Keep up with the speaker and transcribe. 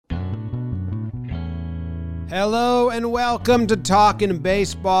Hello and welcome to Talking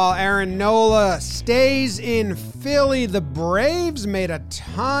Baseball. Aaron Nola stays in Philly. The Braves made a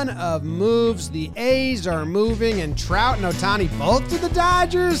ton of moves. The A's are moving, and Trout and Ohtani both to the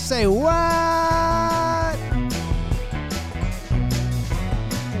Dodgers. Say what?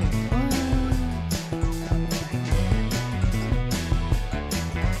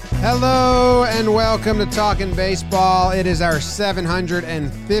 Hello and welcome to Talking Baseball. It is our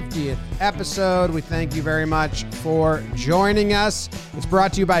 750th episode. We thank you very much for joining us. It's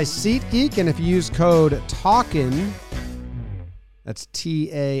brought to you by SeatGeek, and if you use code TALKIN, that's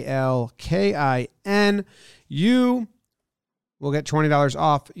TALKIN, you will get $20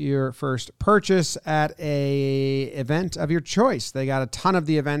 off your first purchase at a event of your choice. They got a ton of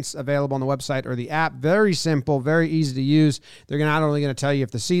the events available on the website or the app. Very simple, very easy to use. They're not only going to tell you if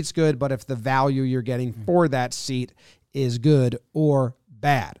the seat's good, but if the value you're getting for that seat is good or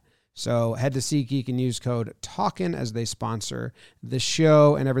bad. So head to SeatGeek and use code TALKIN as they sponsor the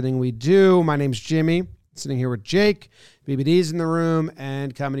show and everything we do. My name's Jimmy, sitting here with Jake. BBD's in the room,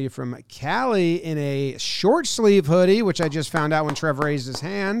 and coming to you from Cali in a short sleeve hoodie, which I just found out when Trevor raised his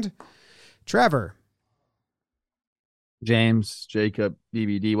hand. Trevor. James, Jacob,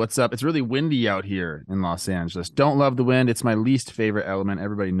 BBD, what's up? It's really windy out here in Los Angeles. Don't love the wind. It's my least favorite element.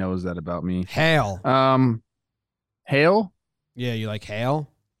 Everybody knows that about me. Hail. Hail? Yeah, you like hail?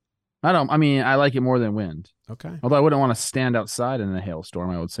 I like it more than wind. Okay. Although I wouldn't want to stand outside in a hailstorm,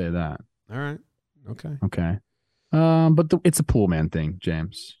 I would say that. All right. Okay. Okay. But it's a pool man thing,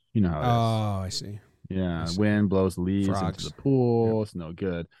 James. You know how it is. Oh, I see. Yeah, wind blows the leaves Frogs. into the pool. Yep. It's no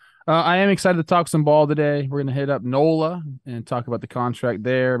good. I am excited to talk some ball today. We're going to hit up Nola and talk about the contract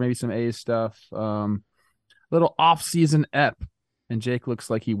there, maybe some A's stuff. Little off-season ep, and Jake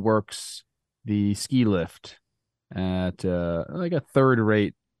looks like he works the ski lift at like a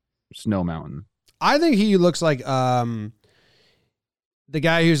third-rate snow mountain. I think he looks like the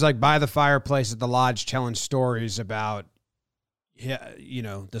guy who's like by the fireplace at the lodge telling stories about,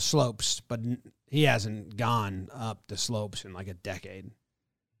 the slopes, but he hasn't gone up the slopes in like a decade.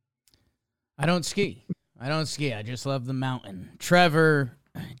 I don't ski. I just love the mountain. Trevor,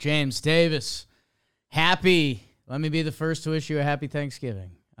 James Davis, let me be the first to wish you a happy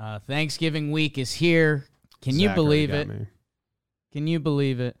Thanksgiving. Thanksgiving week is here. Can you believe it? Can you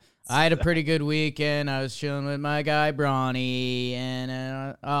believe it? I had a pretty good weekend. I was chilling with my guy, Bronny,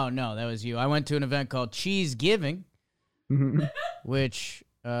 and oh, no, that was you. I went to an event called Cheese Giving, which,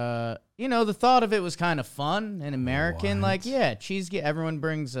 the thought of it was kind of fun and American. What? Everyone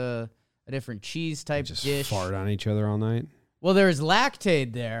brings a different cheese type Just dish. fart on each other all night. Well, there was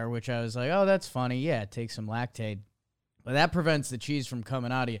Lactaid there, which I was like, oh, that's funny. Yeah, take some Lactaid. But that prevents the cheese from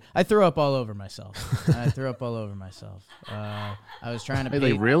coming out of you. I threw up all over myself. I was trying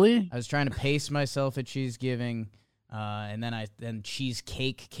to really? I was trying to pace myself at cheese giving, and then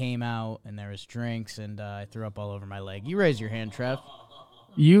cheesecake came out, and there was drinks, and I threw up all over my leg. You raise your hand, Trev.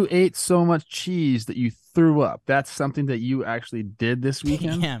 You ate so much cheese that you threw up. That's something that you actually did this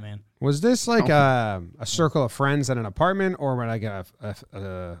weekend? Yeah, man. Was this like a circle of friends at an apartment, or like a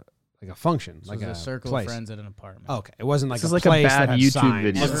function, This like was a a circle place? of friends at an apartment. Okay, it wasn't like This a is like a place bad that had YouTube signs.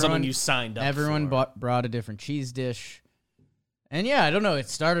 video. Wasn't something you signed up Everyone for. brought a different cheese dish. And yeah, I don't know. It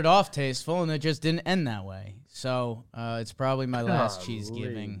started off tasteful, and it just didn't end that way. So it's probably my last cheese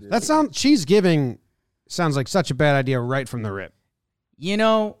giving. Cheese giving sounds like such a bad idea right from the rip.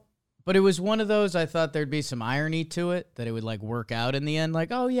 But it was one of those, I thought there'd be some irony to it, that it would like work out in the end. Like,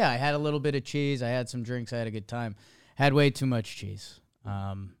 oh yeah, I had a little bit of cheese. I had some drinks. I had a good time. Had way too much cheese.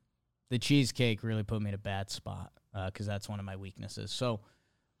 The cheesecake really put me in a bad spot because that's one of my weaknesses. So,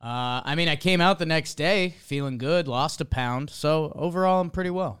 I came out the next day feeling good, lost a pound. So overall, I'm pretty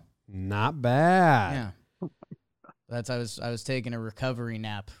well. Not bad. Yeah. I was taking a recovery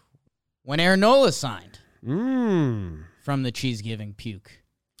nap when Aaron Nola signed from the cheese giving puke.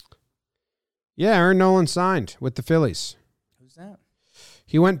 Yeah, Aaron Nolan signed with the Phillies. Who's that?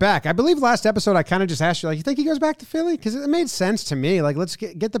 He went back. I believe last episode I kind of just asked you, like, you think he goes back to Philly? Because it made sense to me. Like, let's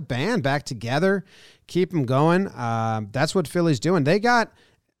get the band back together, keep them going. That's what Philly's doing. They got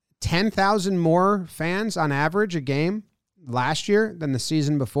 10,000 more fans on average a game last year than the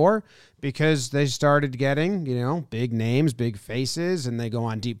season before because they started getting, big names, big faces, and they go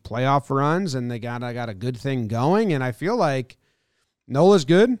on deep playoff runs, and they got a good thing going. And I feel like Nola's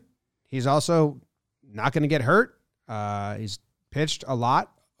good. He's also not going to get hurt. He's pitched a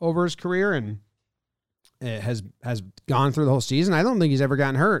lot over his career and it has gone through the whole season. I don't think he's ever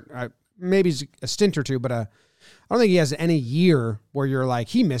gotten hurt. Maybe a stint or two, but I don't think he has any year where you're like,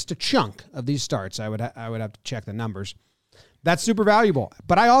 he missed a chunk of these starts. I would have to check the numbers. That's super valuable.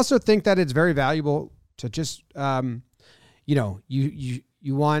 But I also think that it's very valuable to just,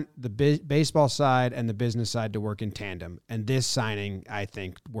 you want the baseball side and the business side to work in tandem. And this signing, I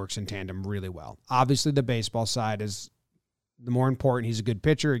think, works in tandem really well. Obviously, the baseball side is the more important. He's a good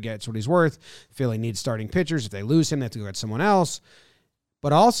pitcher. He gets what he's worth. Philly needs starting pitchers. If they lose him, they have to go get someone else.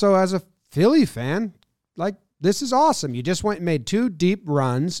 But also, as a Philly fan, like, this is awesome. You just went and made 2 deep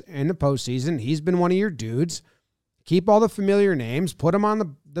runs in the postseason. He's been one of your dudes. Keep all the familiar names. Put them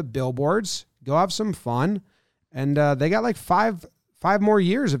on the billboards. Go have some fun. And they got like five more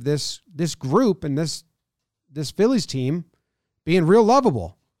years of this group and this Phillies team being real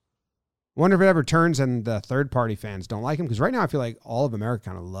lovable. Wonder if it ever turns and the third-party fans don't like him, because right now I feel like all of America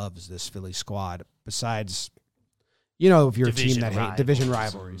kind of loves this Philly squad, besides, if you're a team that hates division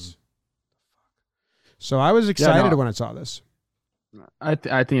rivalries. So I was excited when I saw this. I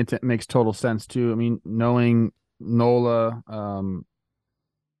think it makes total sense, too. I mean, knowing Nola,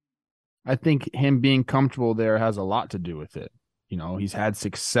 I think him being comfortable there has a lot to do with it. He's had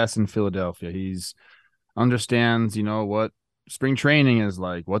success in Philadelphia. He's understands, what spring training is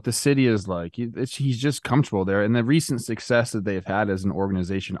like, what the city is like. He's just comfortable there. And the recent success that they've had as an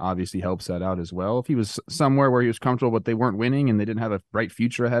organization obviously helps that out as well. If he was somewhere where he was comfortable, but they weren't winning and they didn't have a bright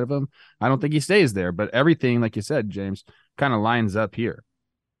future ahead of him, I don't think he stays there. But everything, like you said, James, kind of lines up here.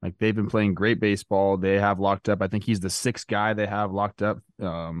 Like, they've been playing great baseball. They have locked up. I think he's the 6th guy they have locked up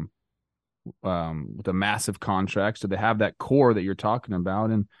with a massive contract. So they have that core that you're talking about.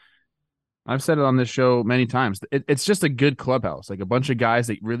 And I've said it on this show many times. It's just a good clubhouse, like a bunch of guys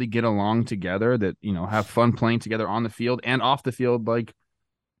that really get along together, that, have fun playing together on the field and off the field. Like,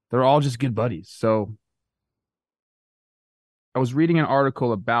 they're all just good buddies. So I was reading an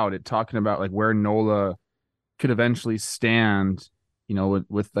article about it, talking about like where Nola could eventually stand,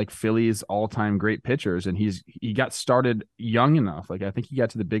 with like Philly's all-time great pitchers. And he got started young enough. Like, I think he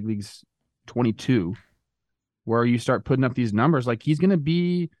got to the big leagues 22, where you start putting up these numbers. Like, he's going to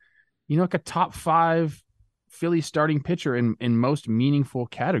be, like a top 5 Philly starting pitcher in most meaningful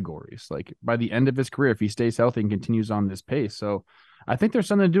categories, like by the end of his career, if he stays healthy and continues on this pace. So I think there's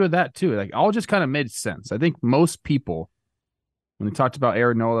something to do with that too. Like, all just kind of made sense. I think most people, when they talked about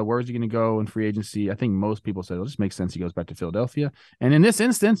Aaron Nola, where is he going to go in free agency? I think most people said, it'll just make sense he goes back to Philadelphia. And in this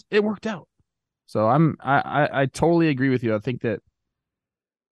instance, it worked out. So I totally agree with you. I think that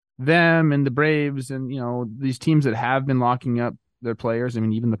them and the Braves and, these teams that have been locking up their players, I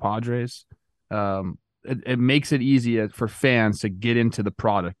mean, even the Padres, it makes it easier for fans to get into the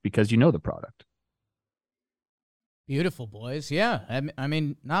product because the product. Beautiful, boys. Yeah. I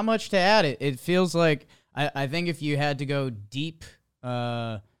mean, not much to add. It feels like, I think if you had to go deep,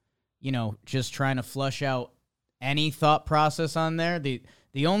 just trying to flush out any thought process on there,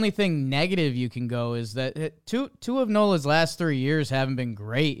 the only thing negative you can go is that two of Nola's last 3 years haven't been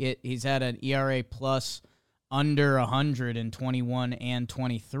great. He's had an ERA plus under 100 in 21 and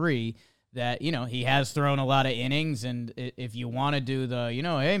 23. That, he has thrown a lot of innings, and if you want to do the,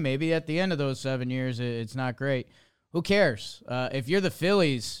 hey, maybe at the end of those 7 years it's not great, who cares? If you're the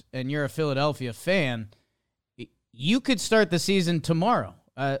Phillies and you're a Philadelphia fan, you could start the season tomorrow.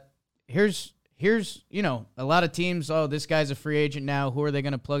 Here's a lot of teams, this guy's a free agent now. Who are they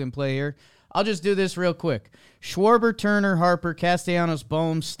going to plug and play here? I'll just do this real quick. Schwarber, Turner, Harper, Castellanos,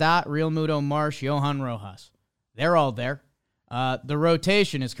 Bohm, Stott, Realmuto, Marsh, Johan Rojas. They're all there. The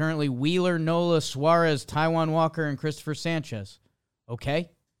rotation is currently Wheeler, Nola, Suarez, Taijuan Walker, and Christopher Sanchez. Okay?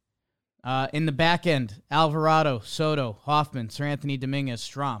 In the back end, Alvarado, Soto, Hoffman, Sir Anthony Dominguez,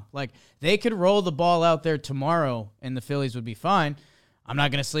 Strom. Like, they could roll the ball out there tomorrow, and the Phillies would be fine. I'm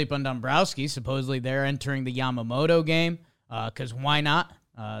not going to sleep on Dombrowski. Supposedly they're entering the Yamamoto game, because why not?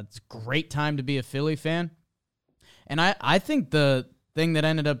 It's a great time to be a Philly fan. And I think the thing that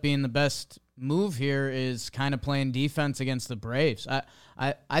ended up being the best move here is kind of playing defense against the Braves.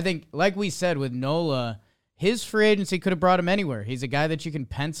 I think, like we said with Nola, his free agency could have brought him anywhere. He's a guy that you can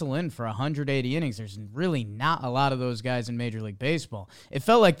pencil in for 180 innings. There's really not a lot of those guys in Major League Baseball. It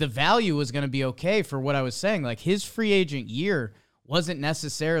felt like the value was going to be okay for what I was saying. Like, his free agent year wasn't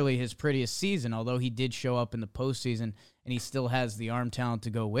necessarily his prettiest season, although he did show up in the postseason, and he still has the arm talent to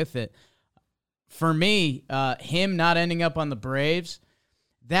go with it. For me, him not ending up on the Braves,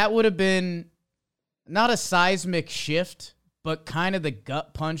 that would have been not a seismic shift, but kind of the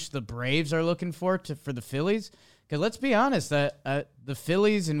gut punch the Braves are looking for the Phillies. Because let's be honest, the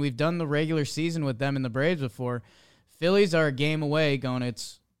Phillies, and we've done the regular season with them and the Braves before, Phillies are a game away going,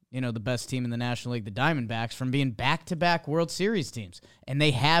 it's the best team in the National League, the Diamondbacks, from being back-to-back World Series teams. And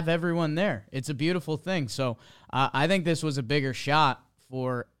they have everyone there. It's a beautiful thing. So I think this was a bigger shot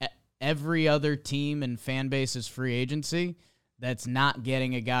for every other team and fan base's free agency that's not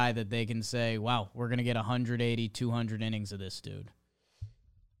getting a guy that they can say, wow, we're going to get 180, 200 innings of this dude.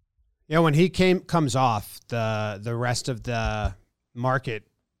 Yeah, when he comes off, the rest of the market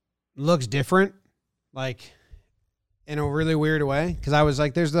looks different, like in a really weird way. Because I was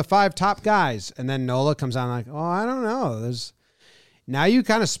like, there's the 5 top guys, and then Nola comes on like, oh, I don't know. Now you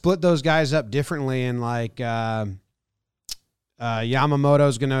kind of split those guys up differently, and like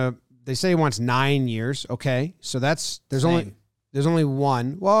Yamamoto's gonna. They say he wants 9 years. Okay, so there's only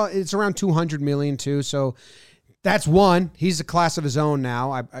one. Well, it's around 200 million too. So that's one. He's a class of his own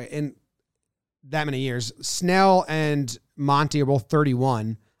now. In that many years, Snell and Monty are both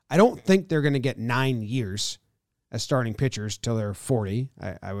 31. I don't think they're going to get 9 years as starting pitchers till they're 40.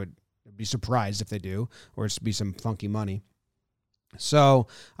 I would be surprised if they do, or it's be some funky money. So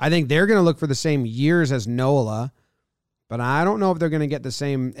I think they're going to look for the same years as Nola, but I don't know if they're going to get the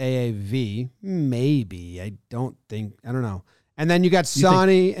same AAV. Maybe. I don't know. And then you got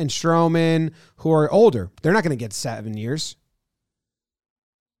Sonny and Stroman, who are older. They're not going to get 7 years.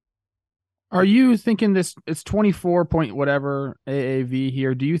 Are you thinking this? It's 24 point whatever AAV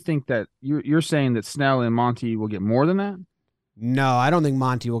here. Do you think that you're saying that Snell and Monty will get more than that? No, I don't think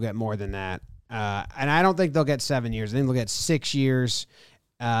Monty will get more than that. And I don't think they'll get 7 years. I think they'll get 6 years,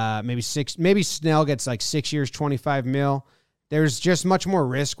 maybe 6. Maybe Snell gets like 6 years, 25 mil. There's just much more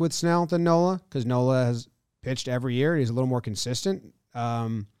risk with Snell than Nola because Nola has pitched every year. He's a little more consistent.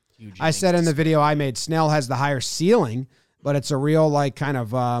 I said in the video I made, Snell has the higher ceiling, but it's a real like kind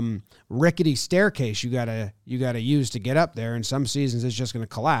of rickety staircase you gotta use to get up there. And some seasons it's just going to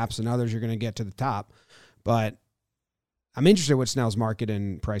collapse, and others you're going to get to the top. But I'm interested in what Snell's market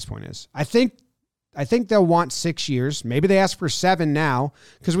and price point is. I think they'll want 6 years. Maybe they ask for 7 now,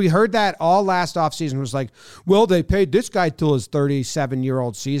 because we heard that all last offseason was like, well, they paid this guy till his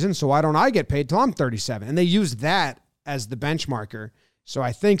 37-year-old season, so why don't I get paid till I'm 37? And they used that as the benchmarker. So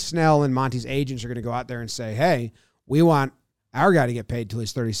I think Snell and Monty's agents are going to go out there and say, hey, we want our guy to get paid till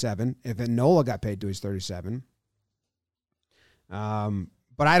he's 37. If Nola got paid till he's 37. But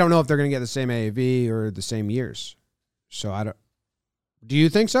I don't know if they're going to get the same AAV or the same years. So I don't. Do you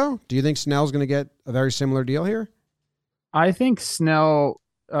think so? Do you think Snell's going to get a very similar deal here? I think Snell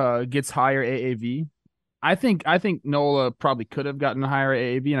gets higher AAV. I think Nola probably could have gotten a higher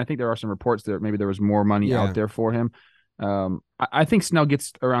AAV, and I think there are some reports that maybe there was more money out there for him. I think Snell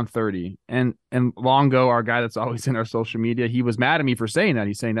gets around 30. And Longo, our guy that's always in our social media, he was mad at me for saying that.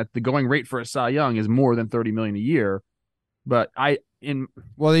 He's saying that the going rate for a Cy Young is more than $30 million a year. But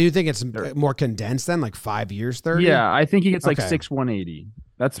well, do you think it's more condensed then, like 5 years, 30? Yeah, I think he gets like 6/180.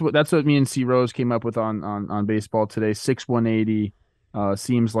 That's what me and C Rose came up with on baseball today. 6/180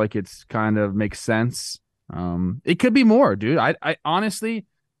 seems like it's kind of makes sense. It could be more, dude. I honestly,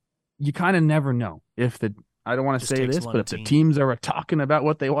 you kind of never know if the. I don't want to say this, but if the teams are talking about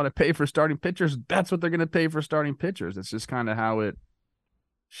what they want to pay for starting pitchers, that's what they're going to pay for starting pitchers. It's just kind of how it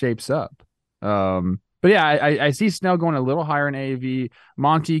shapes up. But yeah, I see Snell going a little higher in AAV.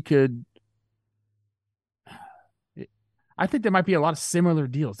 Monty could. I think there might be a lot of similar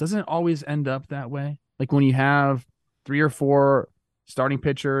deals. Doesn't it always end up that way? Like when you have 3 or 4 starting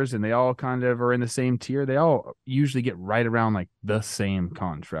pitchers and they all kind of are in the same tier, they all usually get right around like the same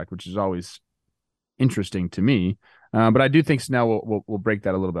contract, which is always interesting to me. But I do think Snell will break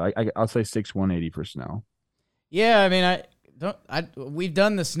that a little bit. I'll say 6/180 for Snell. Yeah, I mean, we've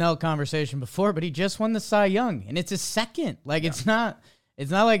done the Snell conversation before, but he just won the Cy Young, and it's his second. Like it's not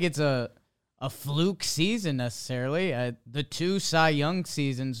like it's a fluke season necessarily. The 2 Cy Young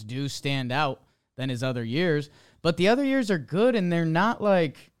seasons do stand out than his other years, but the other years are good, and they're not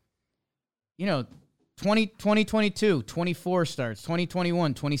like, 2022, 24 starts,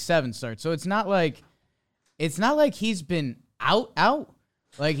 2021, 27 starts. So it's not like he's been out.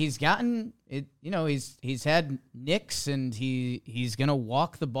 Like he's gotten it, he's had nicks, and he's gonna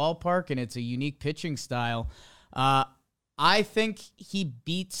walk the ballpark, and it's a unique pitching style. I think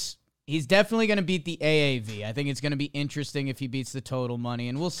he's definitely gonna beat the AAV. I think it's gonna be interesting if he beats the total money,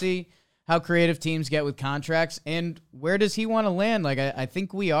 and we'll see how creative teams get with contracts and where does he want to land. Like I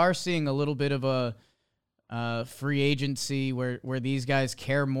think we are seeing a little bit of a free agency where these guys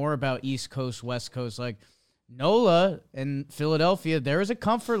care more about East Coast, West Coast. Like Nola in Philadelphia, there is a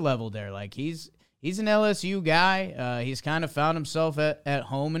comfort level there. Like he's an LSU guy. He's kind of found himself at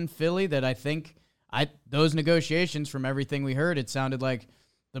home in Philly. That I think those negotiations, from everything we heard, it sounded like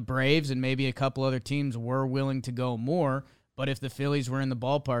the Braves and maybe a couple other teams were willing to go more. But if the Phillies were in the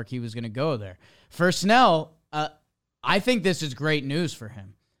ballpark, he was going to go there. For Snell, I think this is great news for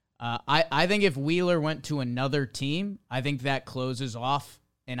him. I think if Wheeler went to another team, I think that closes off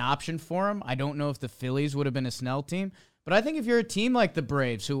an option for him. I don't know if the Phillies would have been a Snell team, But I think if you're a team like the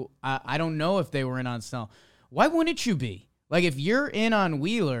Braves, who I don't know if they were in on Snell, why wouldn't you be? Like, if you're in on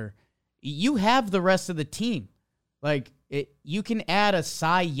Wheeler, you have the rest of the team. Like, you can add a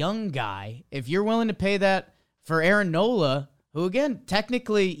Cy Young guy. If you're willing to pay that for Aaron Nola, who, again,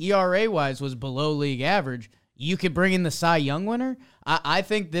 technically ERA-wise was below league average, you could bring in the Cy Young winner. I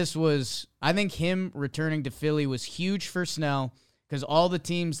think him returning to Philly was huge for Snell because all the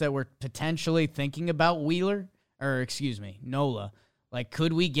teams that were potentially thinking about Nola, like,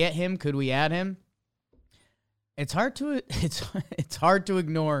 could we get him? Could we add him? It's hard to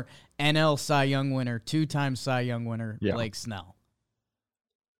ignore NL Cy Young winner, 2-time Cy Young winner, Blake Snell.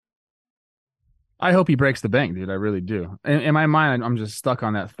 I hope he breaks the bank, dude. I really do. In my mind, I'm just stuck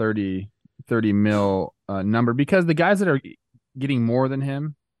on that 30 mil number because the guys that are getting more than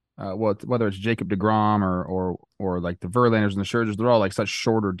him, whether it's Jacob deGrom or like the Verlanders and the Scherzers, they're all like such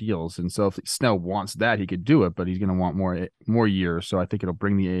shorter deals. And so if Snell wants that, he could do it, but he's going to want more years. So I think it'll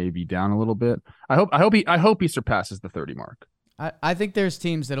bring the AAV down a little bit. I hope he surpasses the 30 mark. I think there's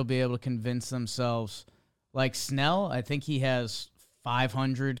teams that'll be able to convince themselves, like Snell. I think he has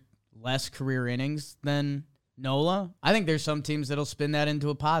 500 less career innings than Nola. I think there's some teams that'll spin that into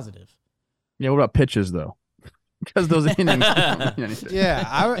a positive. Yeah, what about pitches though? Because those innings don't mean anything. Yeah,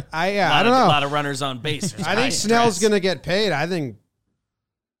 I don't know. A lot of runners on base. I think Snell's going to get paid. I think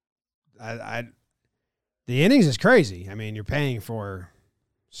the innings is crazy. I mean, you're paying for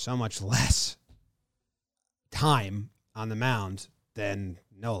so much less time on the mound than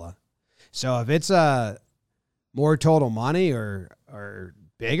Nola. So if it's more total money or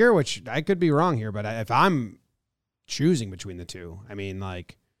bigger, which I could be wrong here, but if I'm choosing between the two, I mean,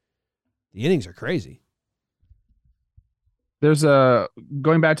 like, the innings are crazy. There's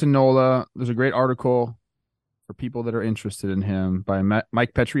going back to Nola, there's a great article for people that are interested in him by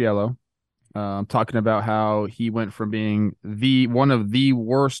Mike Petriello, talking about how he went from being one of the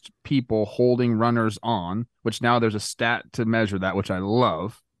worst people holding runners on, which now there's a stat to measure that, which I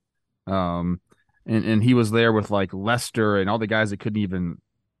love. And he was there with like Lester and all the guys that couldn't even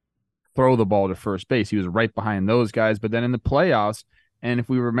throw the ball to first base. He was right behind those guys. But then in the playoffs, and if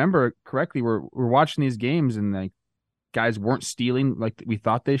we remember correctly, we're watching these games and like guys weren't stealing like we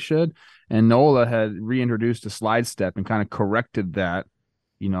thought they should. And Nola had reintroduced a slide step and kind of corrected that,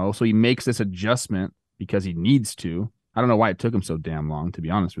 so he makes this adjustment because he needs to. I don't know why it took him so damn long, to be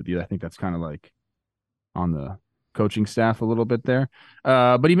honest with you. I think that's kind of like on the coaching staff a little bit there.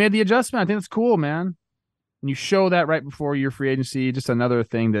 But he made the adjustment. I think that's cool, man. And you show that right before your free agency. Just another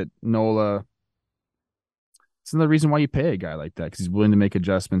thing that Nola, it's another reason why you pay a guy like that, because he's willing to make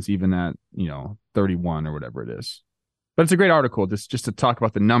adjustments even at, 31 or whatever it is. But it's a great article just to talk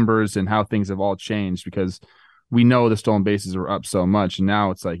about the numbers and how things have all changed, because we know the stolen bases are up so much. And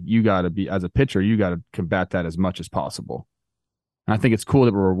now it's like, you got to be, as a pitcher, you got to combat that as much as possible. And I think it's cool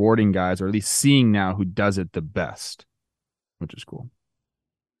that we're rewarding guys, or at least seeing now who does it the best, which is cool.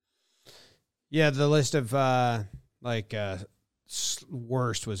 Yeah, the list of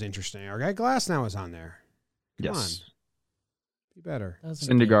worst was interesting. Our guy Glasnow was on there. Come on. Be better.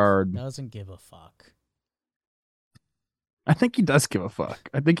 Syndergaard doesn't give a fuck. I think he does give a fuck.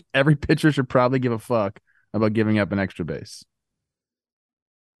 I think every pitcher should probably give a fuck about giving up an extra base.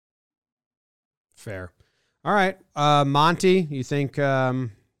 Fair. All right. Monty, you think,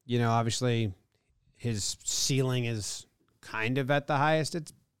 obviously his ceiling is kind of at the highest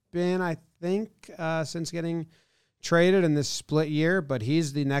it's been, I think, since getting traded in this split year, but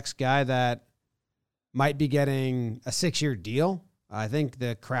he's the next guy that might be getting a 6-year deal. I think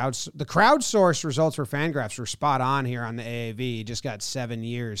the crowdsourced results for Fangraphs were spot on here on the AAV. He just got 7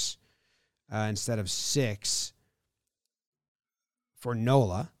 years instead of 6 for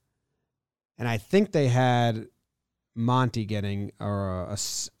Nola. And I think they had Monty getting a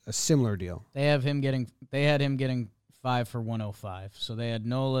similar deal. They had him getting 5 for 105. So they had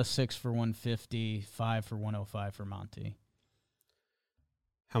Nola 6 for 150, 5 for 105 for Monty.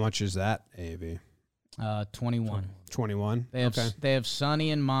 How much is that, AAV? 21. 21. They have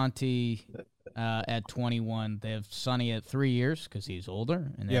Sonny and Monty at 21. They have Sonny at 3 years because he's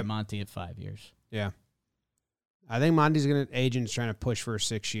older, and they have Monty at 5 years. Yeah. I think Monty's agent's trying to push for a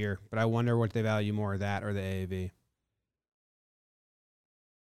 6-year, but I wonder what they value more, that or the AAV.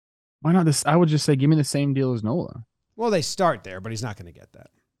 Why not this? I would just say, give me the same deal as Nola. Well, they start there, but he's not going to get that.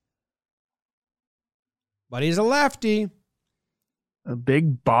 But he's a lefty. A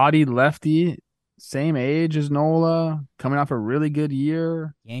big body lefty. Same age as Nola, coming off a really good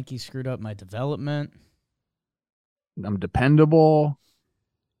year. Yankees screwed up my development. I'm dependable.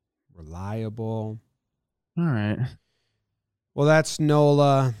 Reliable. All right. Well, that's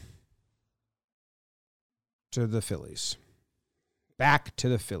Nola. to the Phillies. Back to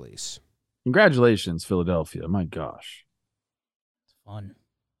the Phillies. Congratulations, Philadelphia. My gosh. It's fun.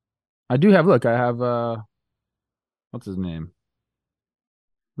 I do have, look, I have, what's his name?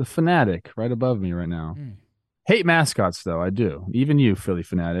 The Fanatic right above me right now. Hate mascots, though. I do. Even you, Philly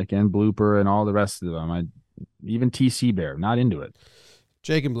Fanatic, and Blooper, and all the rest of them. Even TC Bear, not into it.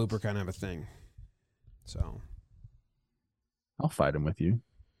 Jake and Blooper kind of have a thing. So I'll fight him with you.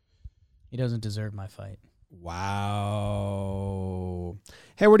 He doesn't deserve my fight. Wow.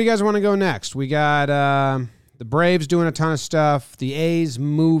 Hey, where do you guys want to go next? We got the Braves doing a ton of stuff. The A's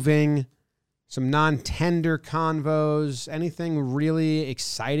moving. Some non-tender convos. Anything really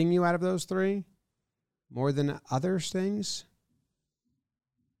exciting you out of those three? More than other things?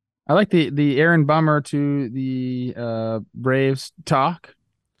 I like the Aaron Bummer to the Braves talk.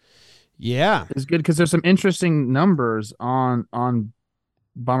 Yeah. It's good because there's some interesting numbers on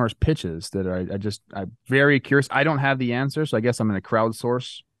Bummer's pitches that I'm very curious. I don't have the answer, so I guess I'm going to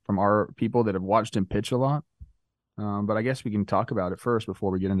crowdsource from our people that have watched him pitch a lot. But I guess we can talk about it first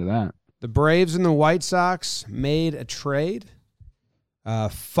before we get into that. The Braves and the White Sox made a trade.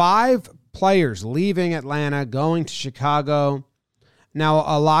 5 players leaving Atlanta, going to Chicago. Now,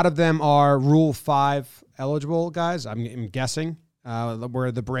 a lot of them are Rule 5 eligible guys, I'm guessing,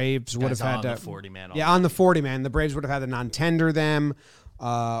 where the Braves would have had to... 40-man. Yeah, on the 40-man. The Braves would have had to non-tender them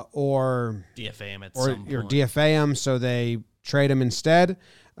or DFA him at some point. Or DFA them, so they trade him instead.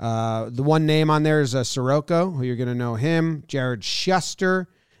 The one name on there is Soroka, who you're going to know him. Jared Shuster,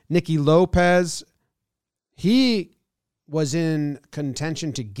 Nicky Lopez. He was in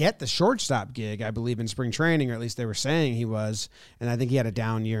contention to get the shortstop gig, I believe, in spring training, or at least they were saying he was, and I think he had a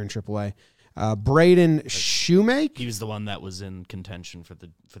down year in AAA. Braden Shoemake. He was the one that was in contention for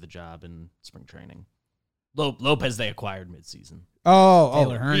the job in spring training. Lopez they acquired midseason.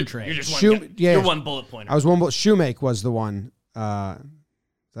 Taylor Hearn trade. You're just one, you're one bullet pointer. I was one bullet. Shoemake was the one. Is that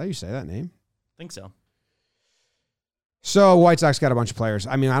how you say that name? I think so. So White Sox got a bunch of players.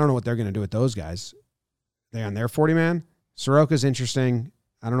 I mean, I don't know what they're going to do with those guys. They on their 40-man. Soroka's interesting.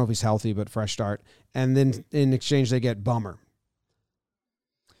 I don't know if he's healthy, but fresh start. And then in exchange, they get Bummer.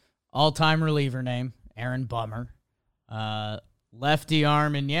 All-time reliever name, Aaron Bummer. Lefty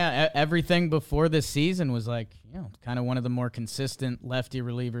arm, and everything before this season was like, kind of one of the more consistent lefty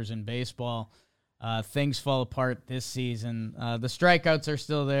relievers in baseball. Things fall apart this season. The strikeouts are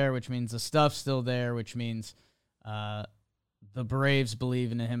still there, which means the stuff's still there, which means the Braves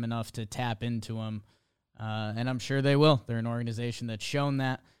believe in him enough to tap into him. And I'm sure they will. They're an organization that's shown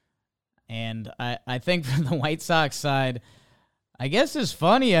that. And I think from the White Sox side, I guess it's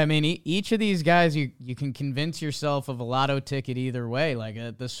funny. I mean, each of these guys, you can convince yourself of a lotto ticket either way.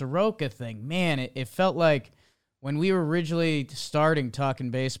 Like the Soroka thing, man, it felt like when we were originally starting Talking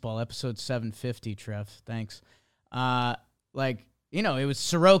Baseball, episode 750, Trev, thanks. It was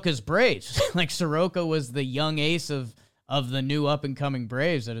Soroka's Braves. Like Soroka was the young ace of the new up-and-coming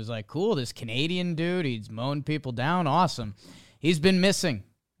Braves that is like, cool, this Canadian dude, he's mowing people down, awesome. He's been missing,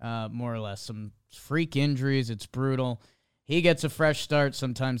 more or less, some freak injuries. It's brutal. He gets a fresh start.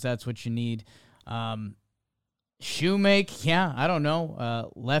 Sometimes that's what you need. Shoemake, I don't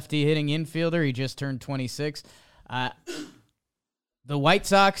know. Lefty hitting infielder. He just turned 26. The White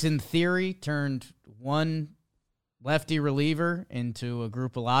Sox, in theory, turned one lefty reliever into a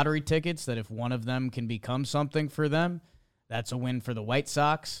group of lottery tickets that if one of them can become something for them, that's a win for the White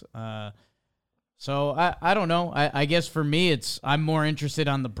Sox. So I don't know. I guess for me, I'm more interested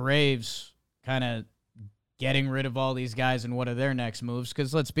on the Braves kind of getting rid of all these guys and what are their next moves.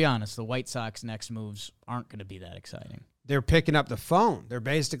 Because let's be honest, the White Sox next moves aren't going to be that exciting. They're picking up the phone. They're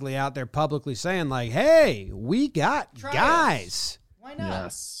basically out there publicly saying like, hey, we got guys. Why not?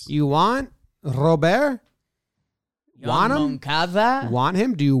 Yes. You want Robert? Want him? Moncada? Want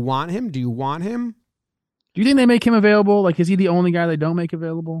him? Do you want him? Do you want him? Do you think they make him available? Like, is he the only guy they don't make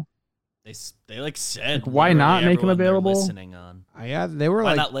available? They said. Like, why not make him available? Listening on. Yeah, they were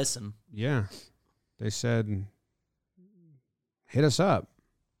Why like, not listen? Yeah, they said, hit us up.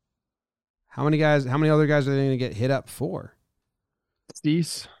 How many other guys are they going to get hit up for?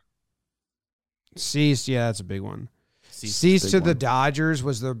 Cease, yeah, that's a big one. Cease to the Dodgers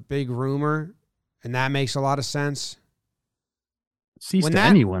was the big rumor, and that makes a lot of sense. Cease to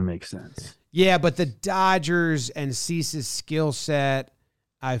anyone makes sense. Yeah, but the Dodgers and Cease's skill set,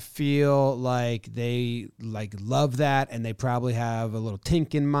 I feel like they love that, and they probably have a little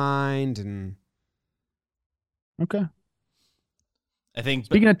tink in mind. And okay, I think.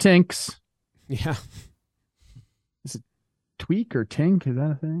 Speaking of tinks, yeah, is it tweak or tink? Is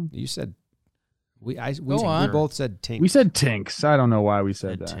that a thing? You said We on. both said Tink. We said Tinks. I don't know why we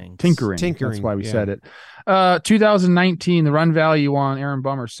said that. Tinks. Tinkering. That's why we said it. 2019, the run value on Aaron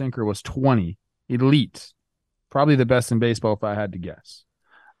Bummer's sinker was 20. Elite. Probably the best in baseball if I had to guess.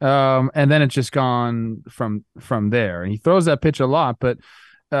 And then it's just gone from there. And he throws that pitch a lot, but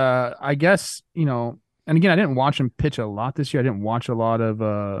I guess, and again, I didn't watch him pitch a lot this year. I didn't watch a lot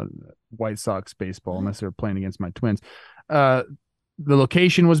of White Sox baseball unless they were playing against my Twins. The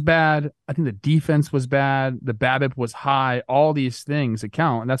location was bad. I think the defense was bad. The BABIP was high. All these things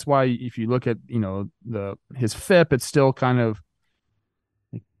account. And that's why if you look at, his FIP, it's still kind of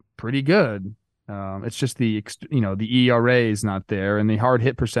pretty good. It's just the ERA is not there. And the hard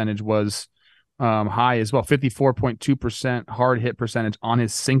hit percentage was high as well. 54.2% hard hit percentage on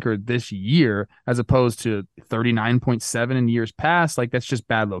his sinker this year, as opposed to 39.7 in years past. Like, that's just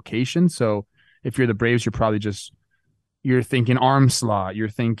bad location. So if you're the Braves, you're thinking arm slot. You're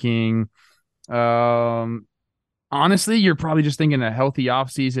thinking, honestly, you're probably just thinking a healthy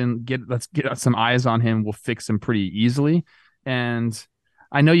offseason. Let's get some eyes on him. We'll fix him pretty easily. And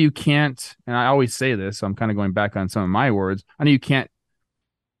I know you can't, and I always say this, so I'm kind of going back on some of my words. I know you can't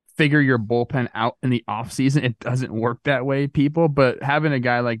figure your bullpen out in the offseason. It doesn't work that way, people. But having a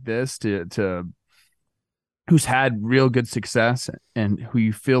guy like this who's had real good success and who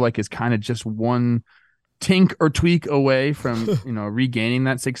you feel like is kind of just one tink or tweak away from regaining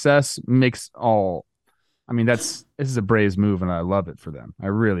that success this is a Braves move, and I love it for them. I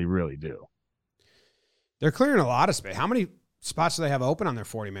really, really do. They're clearing a lot of space. How many spots do they have open on their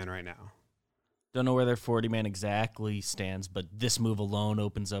 40-man right now? Don't know where their 40-man exactly stands, but this move alone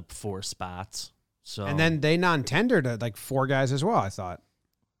opens up 4 spots. So, and then they non-tendered like 4 guys as well, I thought.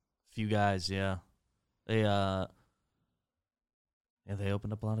 Few guys, yeah. They opened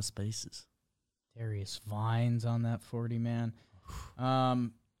up a lot of spaces. Darius Vines on that 40-man. I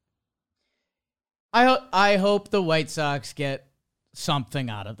hope the White Sox get something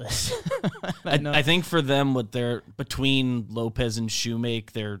out of this. I think for them, what they're between Lopez and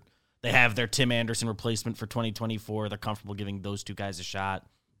Shoemake, they have their Tim Anderson replacement for 2024. They're comfortable giving those 2 guys a shot.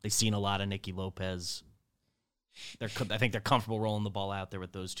 They've seen a lot of Nicky Lopez. I think they're comfortable rolling the ball out there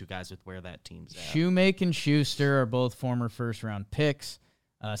with those 2 guys with where that team's at. Shoemake and Schuster are both former first-round picks.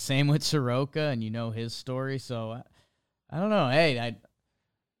 Same with Soroka, and you know his story. So I don't know. Hey,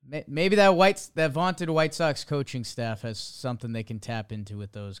 maybe that vaunted White Sox coaching staff has something they can tap into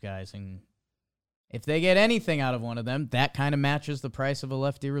with those guys, and if they get anything out of one of them, that kind of matches the price of a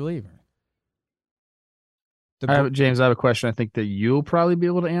lefty reliever. James, I have a question I think that you'll probably be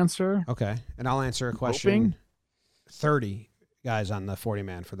able to answer. Okay, and I'll answer a question. 30 guys on the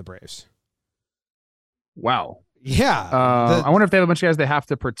 40-man for the Braves. Wow. Yeah. I wonder if they have a bunch of guys they have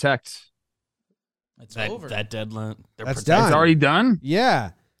to protect. It's over. That deadline. That's done. It's already done?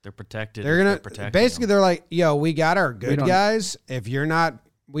 Yeah. They're protected. They're going to basically, they're like, yo, we got our good guys. If you're not,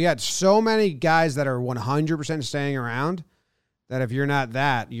 we got so many guys that are 100% staying around that if you're not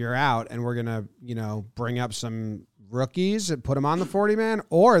that, you're out. And we're going to, bring up some rookies and put them on the 40-man,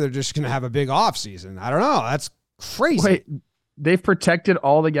 or they're just going to have a big off season. I don't know. That's crazy. Wait. They've protected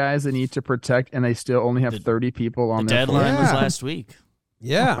all the guys they need to protect, and they still only have 30 people on their deadline was last week.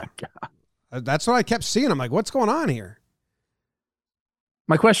 Yeah. Oh my God. That's what I kept seeing. I'm like, what's going on here?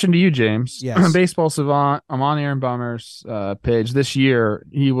 My question to you, James. Yes. Baseball Savant, I'm on Aaron Bummer's page. This year,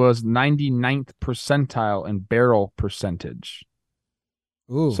 he was 99th percentile in barrel percentage.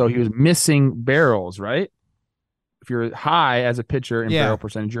 Ooh. So he was missing barrels, right? If you're high as a pitcher in barrel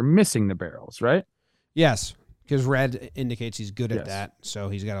percentage, you're missing the barrels, right? Yes. Because red indicates he's good at that, so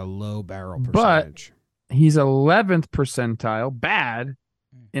he's got a low barrel percentage. But he's 11th percentile, bad,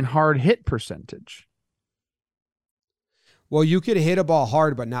 in hard hit percentage. Well, you could hit a ball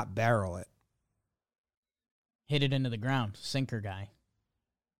hard but not barrel it. Hit it into the ground. Sinker guy.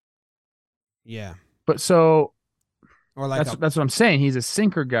 Yeah. But so or like that's what I'm saying. He's a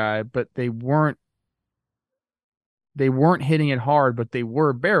sinker guy, but they weren't hitting it hard, but they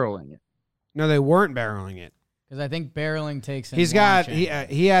were barreling it. No, they weren't barreling it. Because I think barreling takes. He had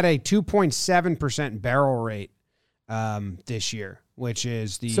a 2.7% barrel rate this year, which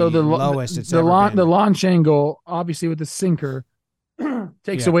is the lowest it's ever been. The launch angle, obviously with the sinker,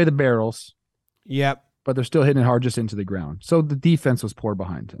 takes away the barrels. Yep. But they're still hitting it hard just into the ground. So the defense was poor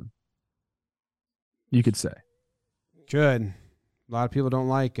behind him. You could say. Good. A lot of people don't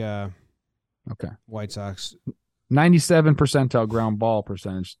like White Sox. 97 percentile ground ball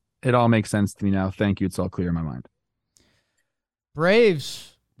percentage. It all makes sense to me now. Thank you. It's all clear in my mind.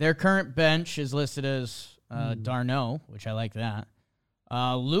 Braves, their current bench is listed as Darno, which I like that.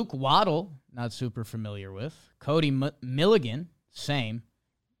 Luke Waddle, not super familiar with. Cody Milligan, same.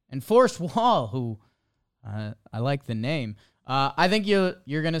 And Forrest Wall, who I like the name. I think you're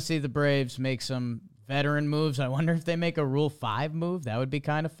going to see the Braves make some veteran moves. I wonder if they make a Rule 5 move. That would be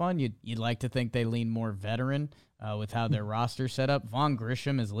kind of fun. You'd like to think they lean more veteran with how their roster's set up. Vaughn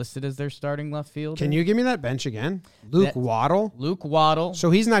Grisham is listed as their starting left fielder. Can you give me that bench again? Luke Waddle? Luke Waddle.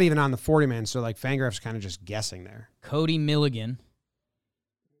 So he's not even on the 40-man, so like Fangraph's kind of just guessing there. Cody Milligan.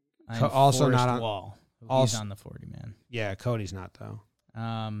 Also not on Wall. Also, he's on the 40-man. Yeah, Cody's not though.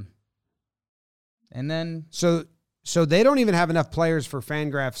 And then so they don't even have enough players for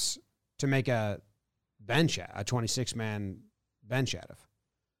Fangraphs to make a 26-man bench out of.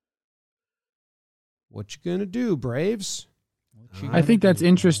 What you gonna do, Braves? I think that's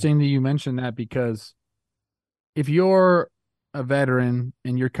interesting that you mentioned that, because if you're a veteran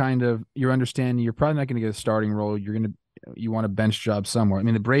and you're understanding you're probably not going to get a starting role, you want a bench job somewhere. I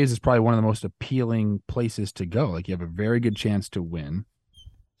mean, the Braves is probably one of the most appealing places to go. Like, you have a very good chance to win.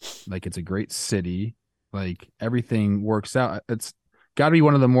 Like, it's a great city. Like, everything works out. It's got to be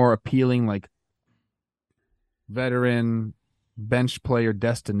one of the more appealing, like, veteran bench player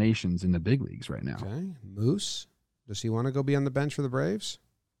destinations in the big leagues right now. Okay, Moose. Does he want to go be on the bench for the Braves?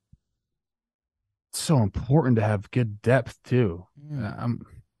 It's so important to have good depth too. Yeah.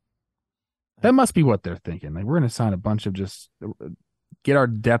 That must be what they're thinking. Like, we're going to sign a bunch of just get our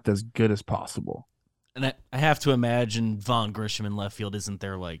depth as good as possible. And I have to imagine Vaughn Grisham in left field isn't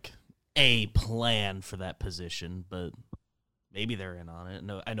there like a plan for that position, but maybe they're in on it.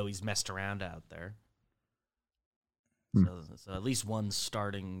 No, I know he's messed around out there. So at least one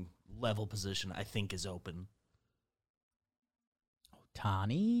starting level position I think is open.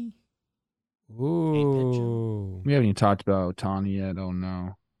 Ohtani? Ooh. We haven't even talked about Ohtani yet. Oh,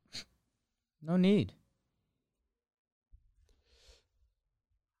 no. No need.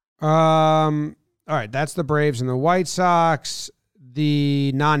 All right, that's the Braves and the White Sox.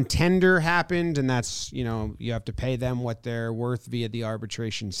 The non-tender happened, and that's, you have to pay them what they're worth via the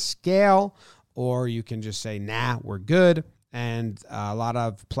arbitration scale, or you can just say, nah, we're good. And a lot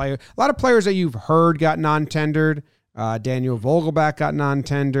of players that you've heard got non-tendered. Daniel Vogelbach got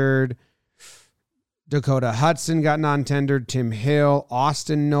non-tendered. Dakota Hudson got non-tendered. Tim Hill,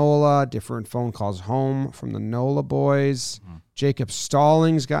 Austin Nola, different phone calls home from the Nola boys. Mm-hmm. Jacob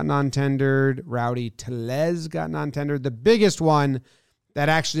Stallings got non-tendered. Rowdy Tellez got non-tendered. The biggest one that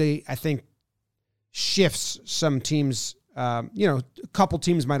actually, I think, shifts some teams, a couple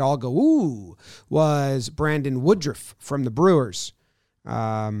teams might all go, ooh, was Brandon Woodruff from the Brewers.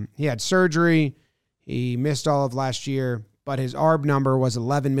 He had surgery. He missed all of last year, but his ARB number was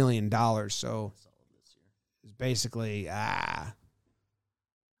 $11 million. So it's basically, I'd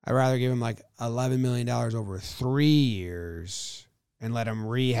rather give him like $11 million over 3 years and let him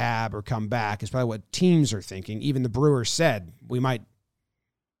rehab or come back. Is probably what teams are thinking. Even the Brewers said, we're not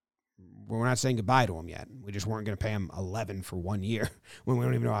saying goodbye to him yet. We just weren't going to pay him 11 for 1 year when we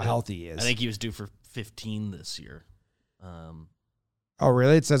don't even know how healthy he is. I think he was due for 15 this year. Oh,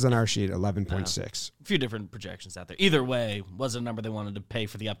 really? It says on our sheet 11.6. A few different projections out there. Either way, was a number they wanted to pay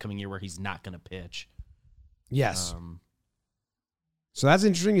for the upcoming year where he's not going to pitch. Yes. So that's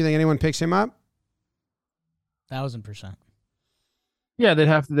interesting. You think anyone picks him up? 1,000%. Yeah, they'd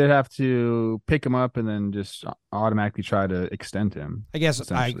have to pick him up and then just automatically try to extend him. I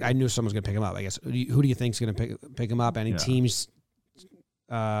guess I knew someone was going to pick him up. I guess who do you think is going to pick him up? Any teams?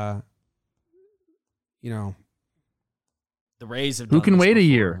 The Rays have. Who can wait a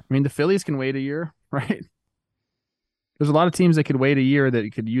year? I mean, the Phillies can wait a year, right? There's a lot of teams that could wait a year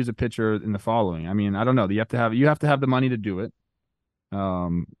that could use a pitcher in the following. I mean, I don't know. You have to have the money to do it.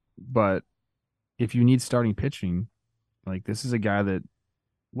 But if you need starting pitching, like, this is a guy that,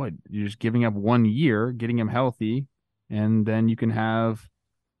 you're just giving up 1 year, getting him healthy, and then you can have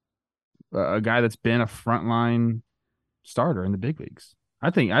a guy that's been a frontline starter in the big leagues. I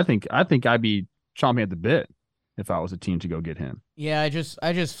think I'd be chomping at the bit if I was a team to go get him. Yeah, I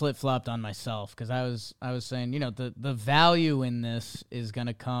just flip-flopped on myself because I was saying, the value in this is going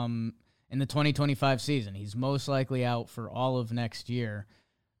to come in the 2025 season. He's most likely out for all of next year.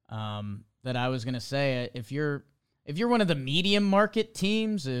 That I was going to say, if you're one of the medium market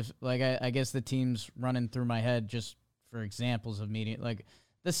teams, I guess the teams running through my head just for examples of medium, like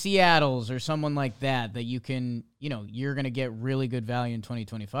the Seattles or someone like that you can, you're going to get really good value in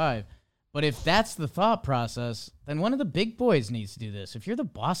 2025. But if that's the thought process, then one of the big boys needs to do this. If you're the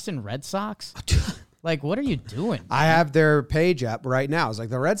Boston Red Sox, like, what are you doing? I have their page up right now. It's like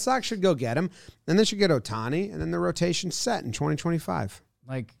the Red Sox should go get him, and they should get Ohtani, and then the rotation's set in 2025.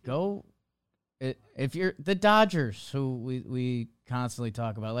 Like, go. If you're the Dodgers, who we constantly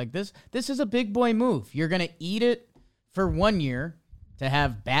talk about, like this is a big boy move. You're going to eat it for 1 year, to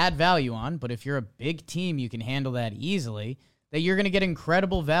have bad value on, but if you're a big team, you can handle that easily, that you're going to get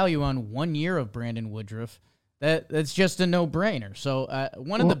incredible value on 1 year of Brandon Woodruff. That's just a no-brainer. So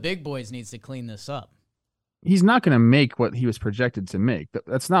one of the big boys needs to clean this up. He's not going to make what he was projected to make.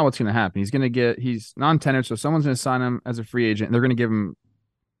 That's not what's going to happen. He's non-tenured, so someone's going to sign him as a free agent, and they're going to give him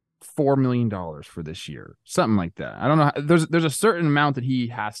 $4 million for this year, something like that. I don't know. There's a certain amount that he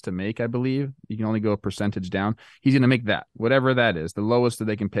has to make, I believe. You can only go a percentage down. He's going to make that, whatever that is, the lowest that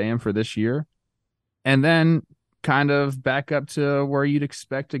they can pay him for this year, and then kind of back up to where you'd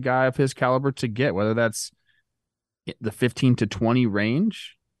expect a guy of his caliber to get, whether that's the 15 to 20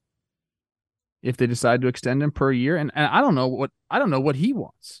 range, if they decide to extend him per year. And I don't know what he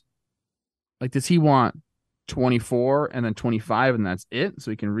wants. Like, does he want 24 and then 25 and that's it,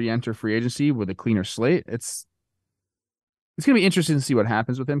 so he can re-enter free agency with a cleaner slate? It's going to be interesting to see what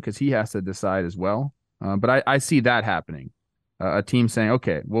happens with him, because he has to decide as well. But I see that happening. A team saying,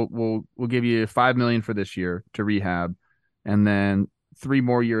 okay, we'll give you $5 million for this year to rehab, and then 3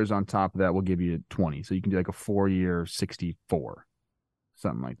 more years on top of that, we'll give you 20. So you can do like a 4-year 64,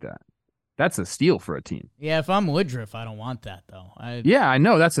 something like that. That's a steal for a team. Yeah, if I'm Woodruff, I don't want that though. Yeah, I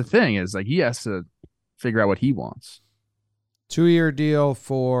know. That's the thing, is like he has to figure out what he wants. 2-year deal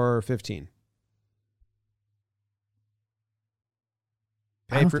for 15.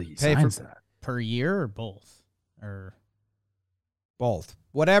 I don't think he signs that. Per year or both? Or both.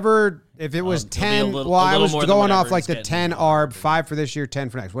 Whatever, if it was 10, I was more than going whatever off like he's the getting. 10 ARB, 5 for this year,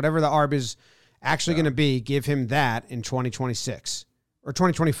 10 for next. Whatever the ARB is actually going to be, give him that in 2026 or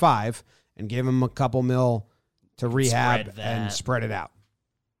 2025 and give him a couple mil to rehab and spread it out.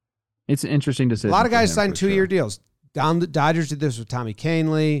 It's an interesting decision. A lot of guys signed 2-year deals. The Dodgers did this with Tommy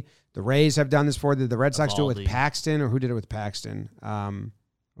Kahnle. The Rays have done this before. Did the Red Sox do it with Paxton, or who did it with Paxton?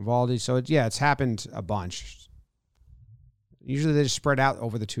 Evaldi. So, it's happened a bunch. Usually they just spread out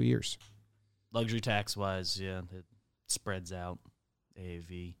over the 2 years. Luxury tax-wise, yeah, it spreads out.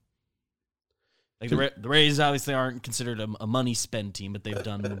 AAV. Like the Rays obviously aren't considered a money spend team, but they've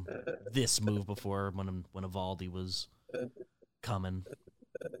done this move before when Evaldi was coming.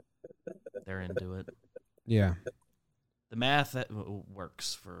 They're into it. Yeah. The math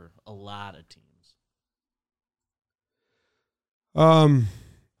works for a lot of teams.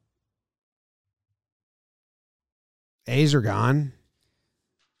 A's are gone.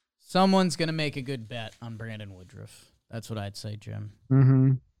 Someone's going to make a good bet on Brandon Woodruff. That's what I'd say, Jim.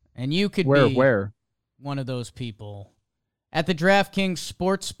 Mm-hmm. And you could be one of those people at the DraftKings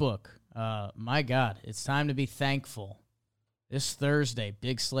Sportsbook. My God, it's time to be thankful. This Thursday,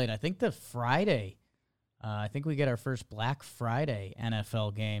 big slate. I think the Friday, I think we get our first Black Friday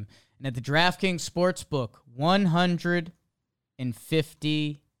NFL game. And at the DraftKings Sportsbook,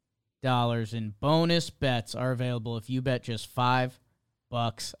 $150 in bonus bets are available if you bet just $5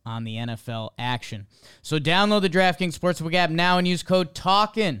 on the NFL action. So download the DraftKings Sportsbook app now and use code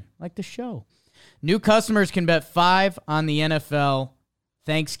TALKIN, like the show. New customers can bet $5 on the NFL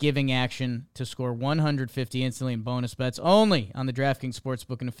Thanksgiving action to score $150 instantly in bonus bets only on the DraftKings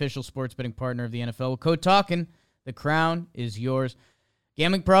Sportsbook, an official sports betting partner of the NFL. With code TALKIN, the crown is yours.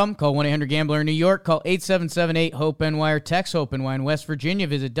 Gambling problem? Call 1-800-GAMBLER in New York. Call 877-8-HOPE-NY or text HOPE-NY in West Virginia.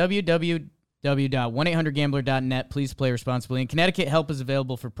 Visit www.1800gambler.net. Please play responsibly. In Connecticut, help is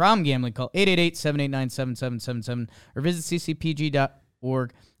available for problem gambling. Call 888-789-7777 or visit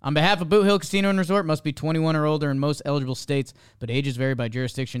ccpg.org. On behalf of Boot Hill Casino and Resort, must be 21 or older in most eligible states, but ages vary by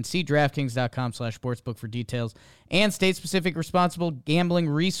jurisdiction. See DraftKings.com/sportsbook for details and state-specific responsible gambling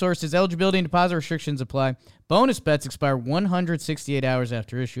resources. Eligibility and deposit restrictions apply. Bonus bets expire 168 hours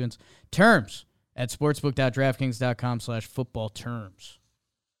after issuance. Terms at sportsbook.draftkings.com/football terms.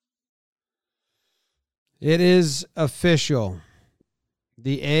 It is official.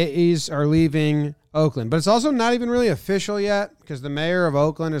 The A's are leaving Oakland, but it's also not even really official yet because the mayor of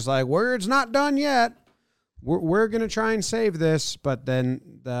Oakland is like, it's not done yet. We're going to try and save this, but then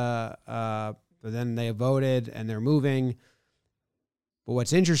then they voted and they're moving. But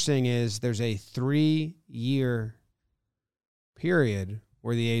what's interesting is there's a 3-year period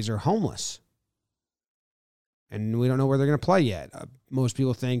where the A's are homeless, and we don't know where they're going to play yet. Most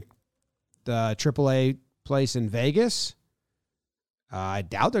people think the AAA place in Vegas. I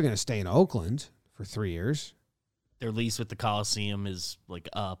doubt they're going to stay in Oakland for 3 years. Their lease with the Coliseum is like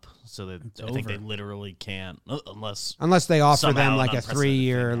up, so that I think they literally can't unless they offer them like a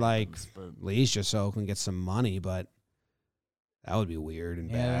 3-year lease just so Oakland gets some money. But that would be weird and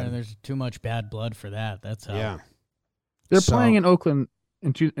bad. Yeah, there's too much bad blood for that. That's how. Yeah, they're playing in Oakland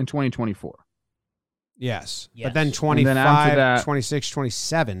in 2024. Yes, but then 25, 26,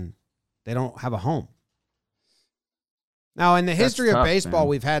 27, they don't have a home. Now, in the history of tough, baseball, man.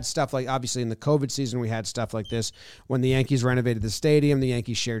 we've had stuff like, obviously in the COVID season, we had stuff like this. When the Yankees renovated the stadium, the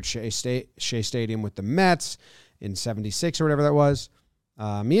Yankees shared Shea Stadium with the Mets in 76 or whatever that was.